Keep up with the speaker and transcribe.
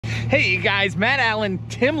Hey guys, Matt Allen,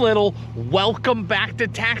 Tim Little, welcome back to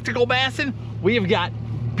Tactical Bassin. We have got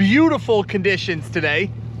beautiful conditions today,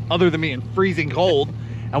 other than being freezing cold,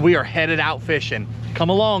 and we are headed out fishing. Come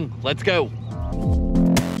along, let's go.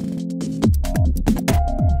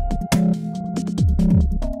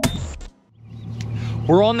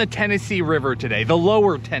 We're on the Tennessee River today, the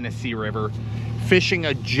lower Tennessee River, fishing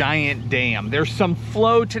a giant dam. There's some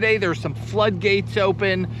flow today, there's some floodgates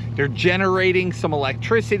open, they're generating some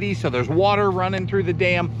electricity, so there's water running through the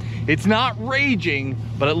dam. It's not raging,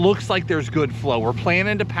 but it looks like there's good flow. We're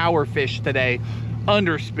planning to power fish today.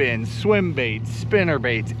 Underspins, swim baits, spinner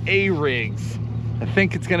baits, A-rigs. I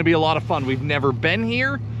think it's gonna be a lot of fun. We've never been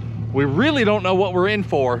here. We really don't know what we're in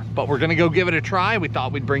for, but we're gonna go give it a try. We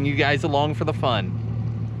thought we'd bring you guys along for the fun.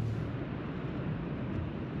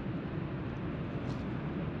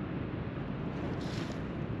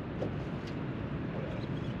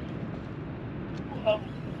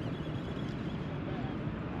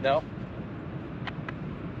 No.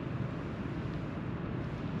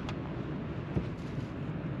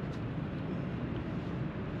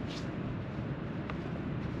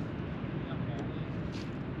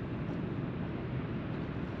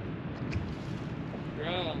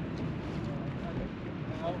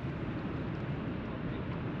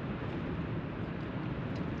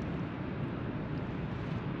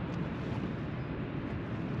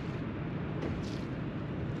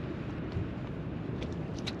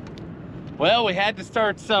 Well, we had to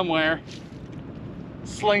start somewhere.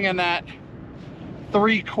 Slinging that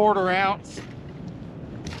 3/4 ounce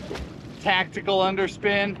tactical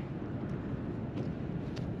underspin.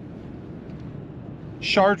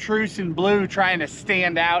 Chartreuse and Blue, trying to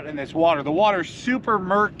stand out in this water. The water's super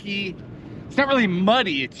murky. It's not really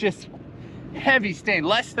muddy, it's just heavy stain,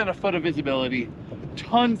 less than a foot of visibility,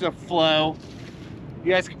 tons of flow.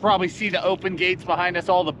 You guys can probably see the open gates behind us,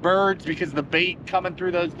 all the birds because of the bait coming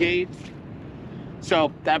through those gates.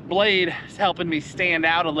 So that blade is helping me stand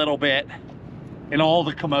out a little bit in all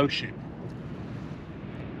the commotion.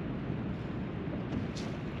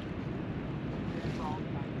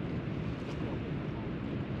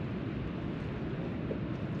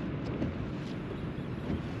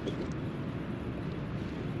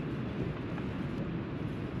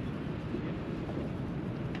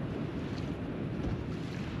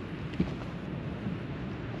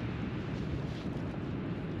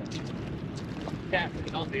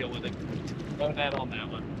 I'll deal with it. No net on that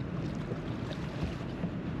one.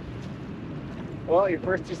 Well, your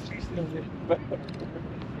first season of it.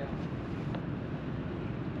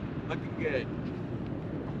 Looking good.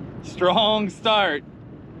 Strong start.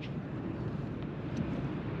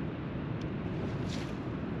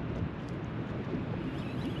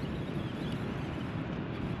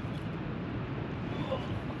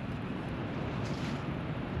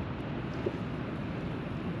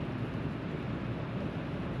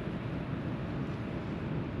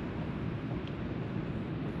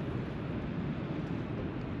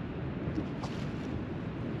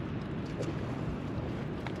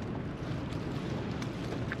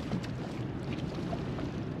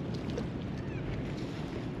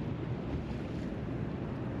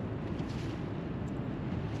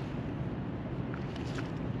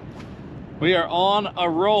 We are on a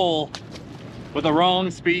roll with the wrong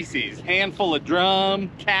species. Handful of drum,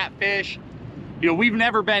 catfish. You know, we've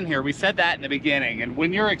never been here. We said that in the beginning. And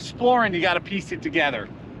when you're exploring, you got to piece it together.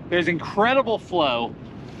 There's incredible flow.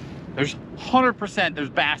 There's 100% there's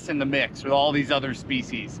bass in the mix with all these other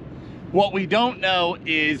species. What we don't know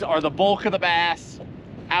is, are the bulk of the bass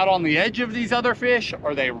out on the edge of these other fish?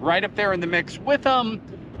 Are they right up there in the mix with them?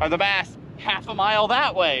 Are the bass half a mile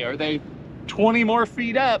that way? Are they 20 more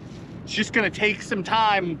feet up? It's just gonna take some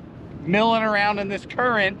time milling around in this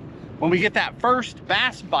current. When we get that first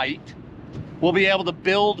bass bite, we'll be able to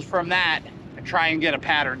build from that and try and get a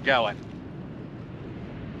pattern going.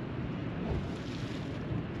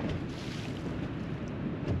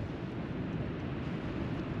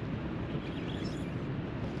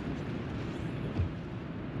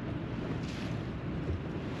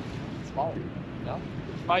 Smaller, no?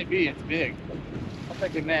 Might be, it's big. I'll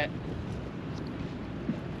take a net.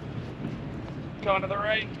 Going to the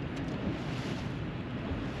right.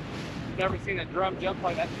 Never seen a drum jump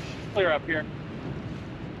like that. She's clear up here.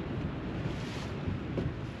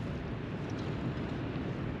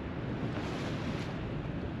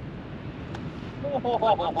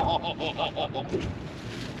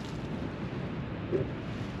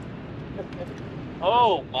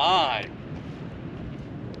 Oh my.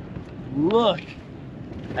 Look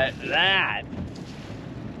at that.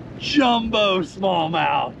 Jumbo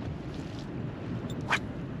smallmouth.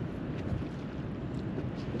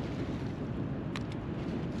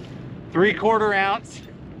 3/4 ounce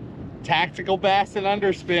TacticalBassin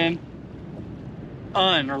underspin.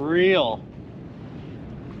 Unreal.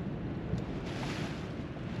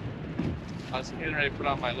 I was getting ready to put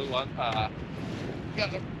on my little one.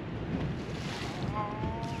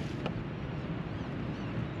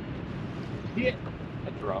 Hit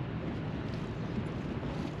A drum.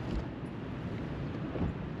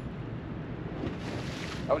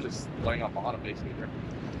 I was just laying up on it basically there.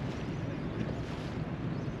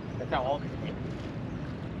 That's how all these went.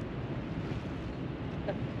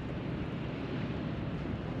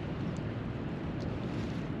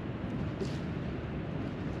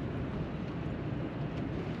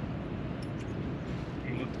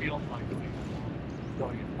 It feels like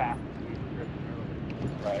going as fast as we were drifting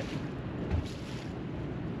earlier. Right.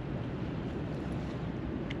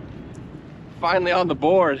 Finally on the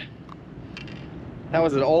board. That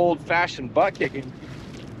was an old-fashioned butt kicking.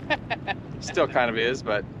 Still kind of is,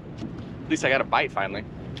 but at least I got a bite finally.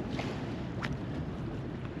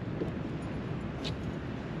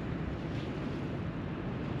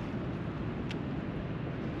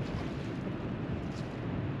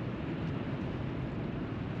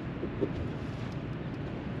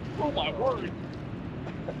 Oh my word.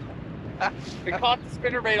 It caught the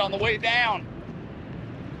spinnerbait on the way down.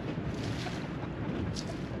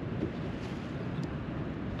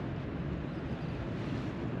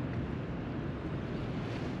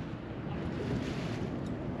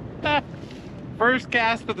 First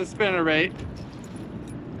cast with the spinnerbait.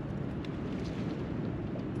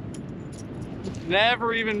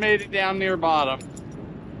 Never even made it down near bottom.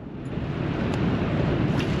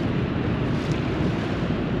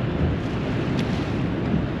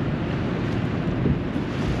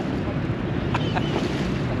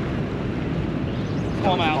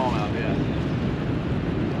 Palm out. Palm out, yeah.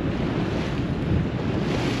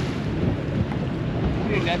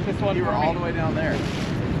 Dude, that's this one. You were for all me. the way down there.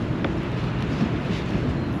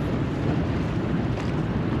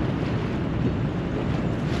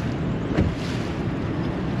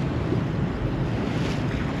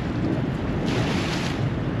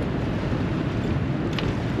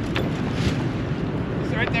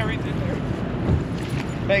 It's right there, right there.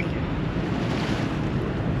 Thank you.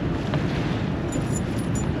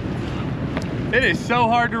 It is so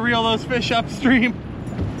hard to reel those fish upstream.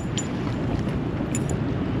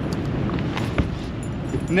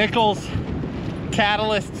 Nichols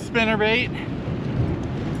Catalyst spinnerbait.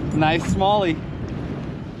 Nice smallie.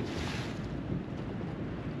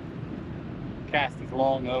 Cast is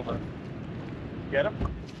long over. Get him?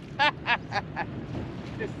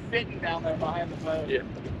 Just sitting down there behind the boat. Yeah.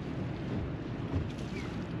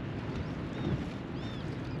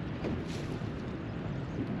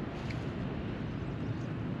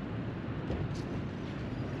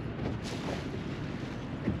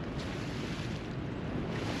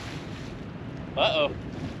 Uh-oh.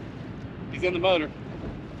 He's in the motor.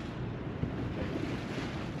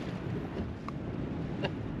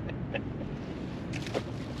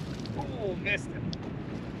 Oh, missed him.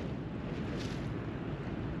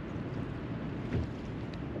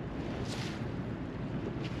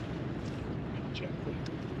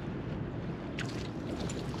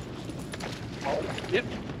 Yep.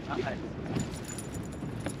 Nice.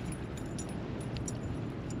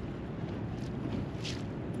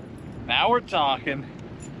 Now we're talking.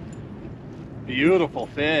 Beautiful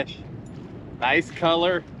fish. Nice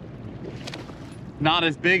color. Not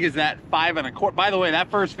as big as that 5 1/4. By the way,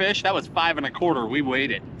 that first fish, that was 5 1/4. We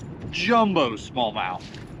weighed it. Jumbo smallmouth.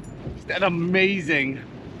 Just an amazing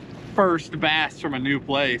first bass from a new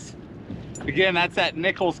place. Again, that's that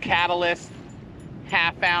Nichols Catalyst,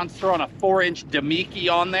 1/2 ounce, throwing a 4-inch Damiki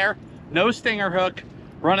on there. No stinger hook,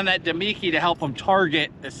 running that Damiki to help them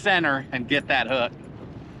target the center and get that hook.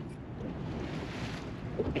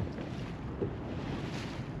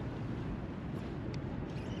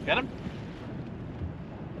 Get him?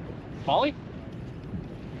 Molly?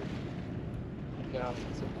 Yeah.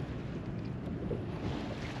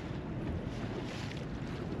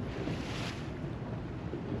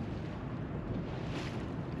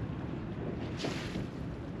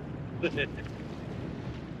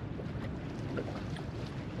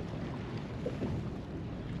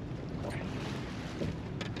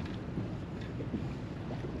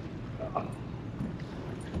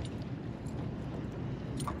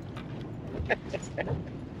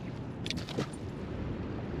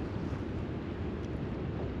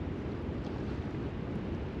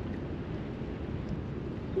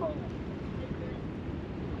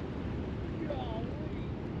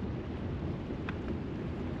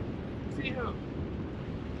 See who?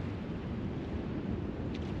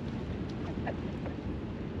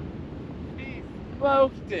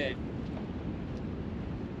 smoked it.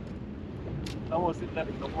 Almost hit that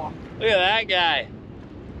in the wall. Look at that guy.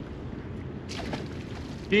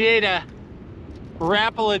 He ate a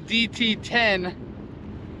Rapala DT10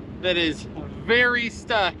 that is very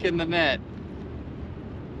stuck in the net.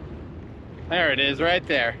 There it is, right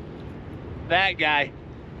there. That guy.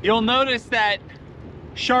 You'll notice that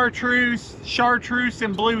Chartreuse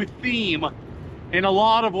and Blue theme in a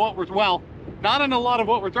lot of what we're, well, not in a lot of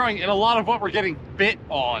what we're throwing, in a lot of what we're getting bit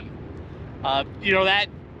on. You know, that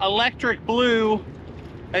electric blue,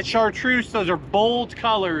 that Chartreuse, those are bold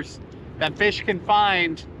colors that fish can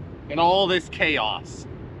find in all this chaos.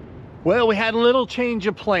 Well, we had a little change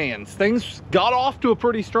of plans. Things got off to a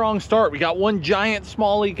pretty strong start. We got one giant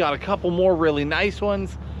smallie, got a couple more really nice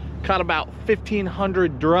ones, caught about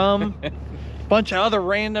 1,500 drum, bunch of other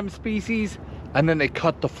random species, and then they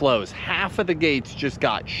cut the flows. Half of the gates just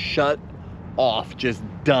got shut off, just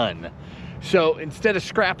done. So instead of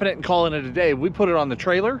scrapping it and calling it a day, we put it on the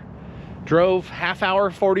trailer, drove half hour,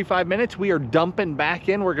 45 minutes. We are dumping back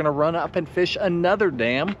in. We're gonna run up and fish another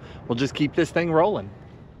dam. We'll just keep this thing rolling.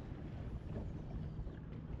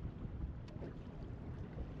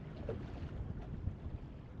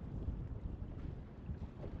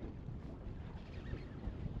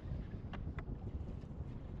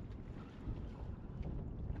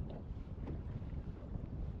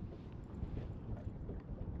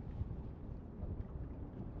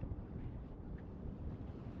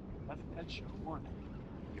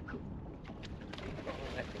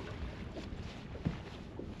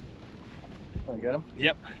 Oh, you got him?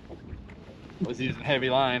 Yep. Was using heavy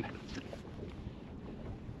line.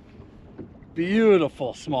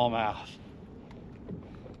 Beautiful smallmouth.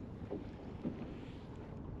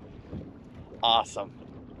 Awesome.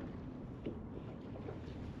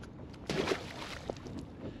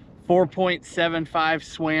 4.75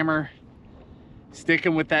 swammer.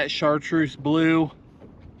 Sticking with that Chartreuse Blue.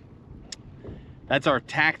 That's our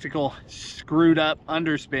tactical screwed up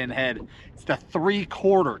underspin head. It's the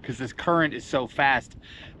 3/4 because this current is so fast.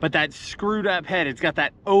 But that screwed up head, it's got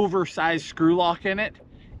that oversized screw lock in it.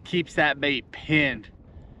 Keeps that bait pinned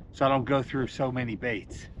so I don't go through so many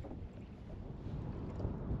baits.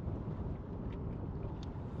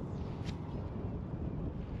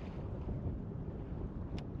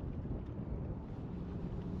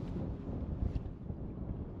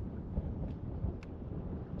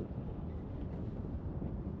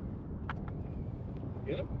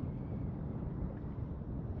 Get him?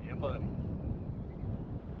 Yeah, buddy.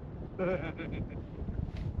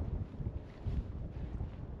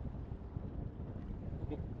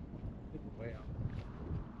 Way out.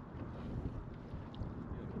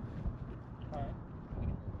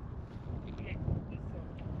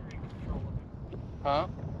 Huh?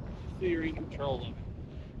 So you're in control of it.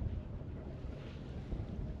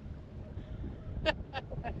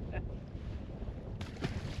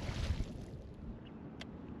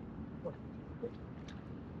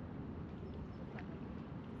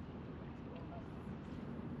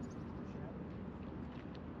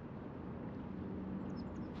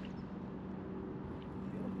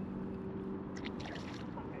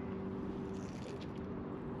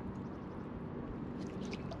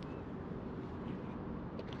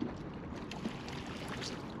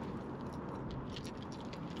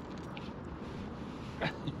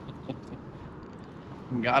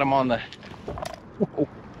 Got him on the, whoa,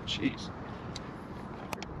 jeez.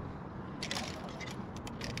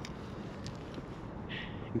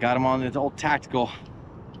 Got him on this old tactical.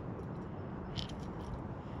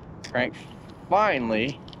 Frank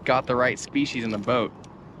finally got the right species in the boat.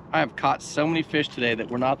 I have caught so many fish today that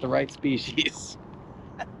were not the right species.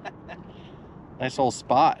 Nice old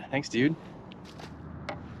spot. Thanks, dude.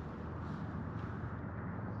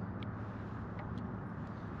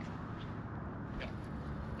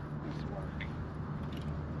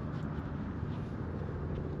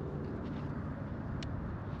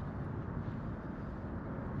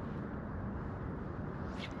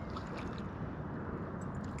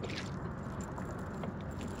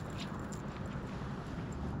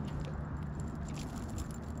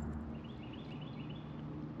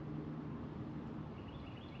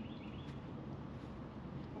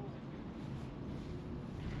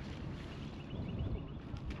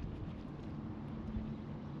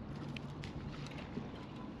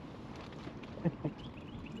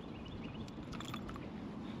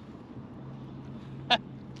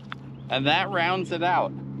 And that rounds it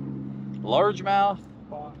out. Largemouth,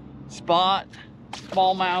 spot,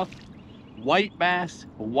 smallmouth, white bass,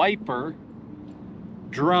 wiper,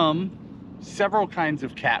 drum, several kinds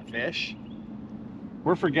of catfish.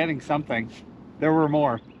 We're forgetting something. There were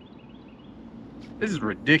more. This is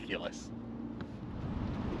ridiculous.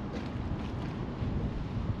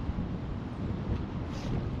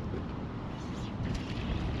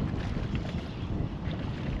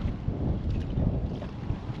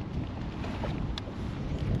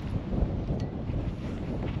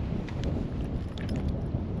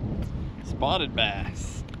 Spotted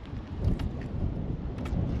bass.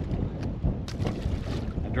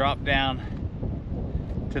 I dropped down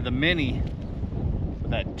to the mini with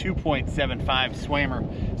that 2.75 swimmer.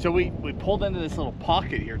 So we pulled into this little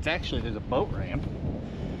pocket here. It's actually, there's a boat ramp.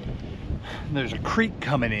 There's a creek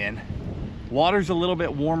coming in. Water's a little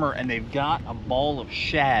bit warmer, and they've got a ball of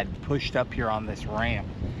shad pushed up here on this ramp.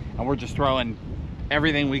 And we're just throwing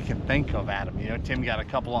everything we can think of at them. You know, Tim got a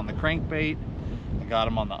couple on the crankbait. I got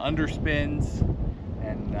them on the underspins,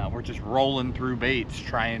 and we're just rolling through baits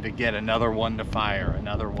trying to get another one to fire,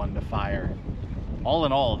 another one to fire. All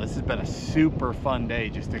in all, this has been a super fun day,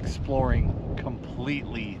 just exploring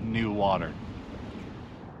completely new water.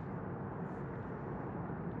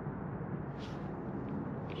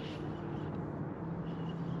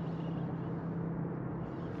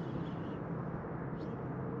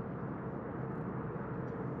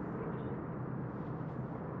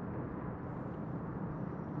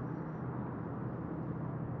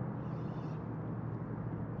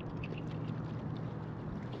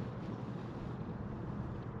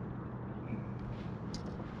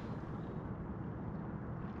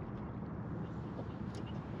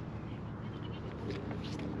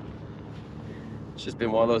 It's just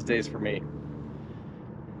been one of those days for me.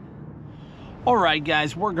 All right,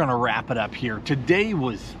 guys, we're gonna wrap it up here. Today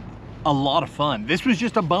was a lot of fun. This was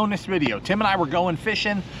just a bonus video. Tim and I were going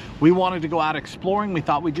fishing. We wanted to go out exploring. We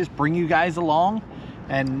thought we'd just bring you guys along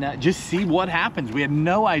and just see what happens. We had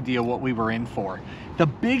no idea what we were in for. The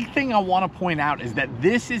big thing I want to point out is that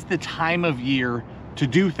this is the time of year to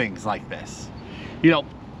do things like this. You know,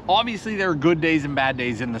 obviously there are good days and bad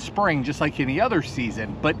days in the spring, just like any other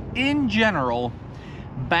season, but in general,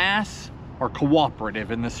 bass are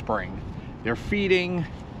cooperative in the spring. They're feeding,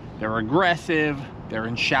 they're aggressive, they're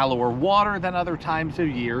in shallower water than other times of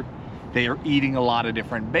year. They are eating a lot of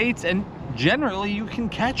different baits, and generally you can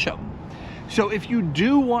catch them. So if you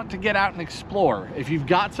do want to get out and explore, if you've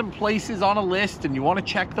got some places on a list and you want to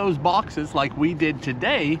check those boxes like we did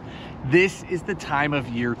today, this is the time of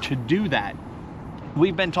year to do that.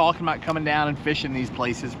 We've been talking about coming down and fishing these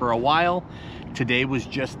places for a while. Today was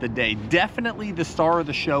just the day. Definitely the star of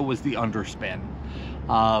the show was the underspin.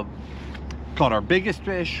 Caught our biggest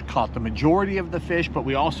fish, caught the majority of the fish, but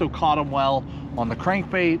we also caught them well on the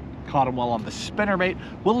crankbait, caught them well on the spinnerbait.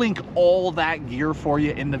 We'll link all that gear for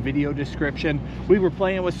you in the video description. We were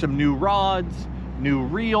playing with some new rods, new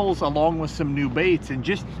reels, along with some new baits, and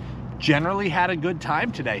just generally had a good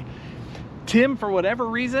time today. Tim, for whatever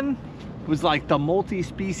reason, was like the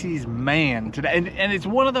multi-species man today, and it's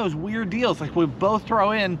one of those weird deals. Like, we both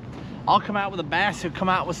throw in, I'll come out with a bass, he'll come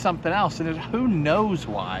out with something else, and who knows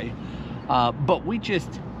why. But we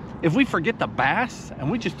just, if we forget the bass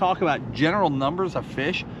and we just talk about general numbers of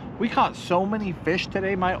fish, we caught so many fish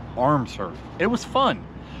today, my arms hurt. It was fun.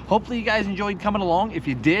 Hopefully you guys enjoyed coming along. If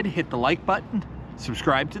you did, hit the like button,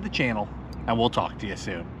 subscribe to the channel, and we'll talk to you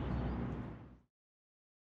soon.